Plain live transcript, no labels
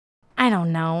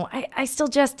don't know. I still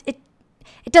just, it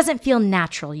doesn't feel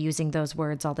natural using those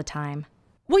words all the time.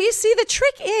 Well, you see, the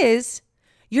trick is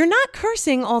you're not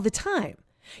cursing all the time.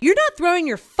 You're not throwing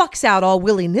your fucks out all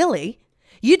willy-nilly.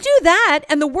 You do that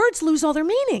and the words lose all their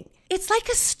meaning. It's like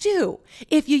a stew.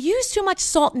 If you use too much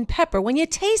salt and pepper, when you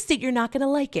taste it, you're not going to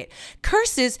like it.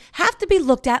 Curses have to be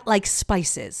looked at like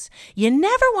spices. You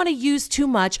never want to use too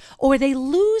much or they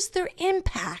lose their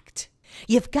impact.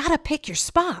 You've got to pick your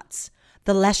spots.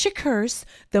 The less you curse,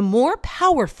 the more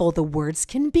powerful the words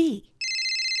can be.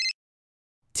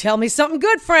 Tell me something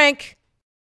good, Frank.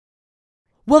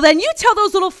 Well, then you tell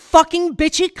those little fucking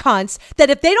bitchy cunts that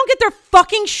if they don't get their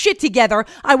fucking shit together,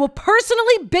 I will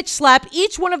personally bitch slap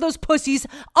each one of those pussies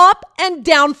up and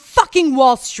down fucking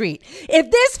Wall Street. If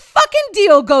this fucking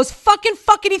deal goes fucking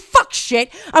fuckity fuck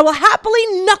shit, I will happily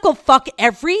knuckle fuck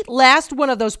every last one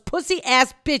of those pussy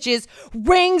ass bitches.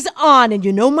 Rings on. And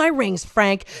you know my rings,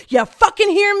 Frank. You fucking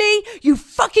hear me? You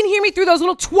fucking hear me through those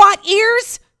little twat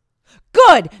ears?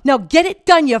 Good. Now get it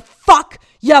done, you fuck.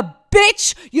 You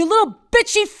bitch. You little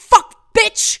bitchy fuck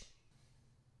bitch.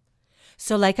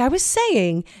 So like I was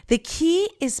saying, the key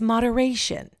is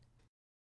moderation.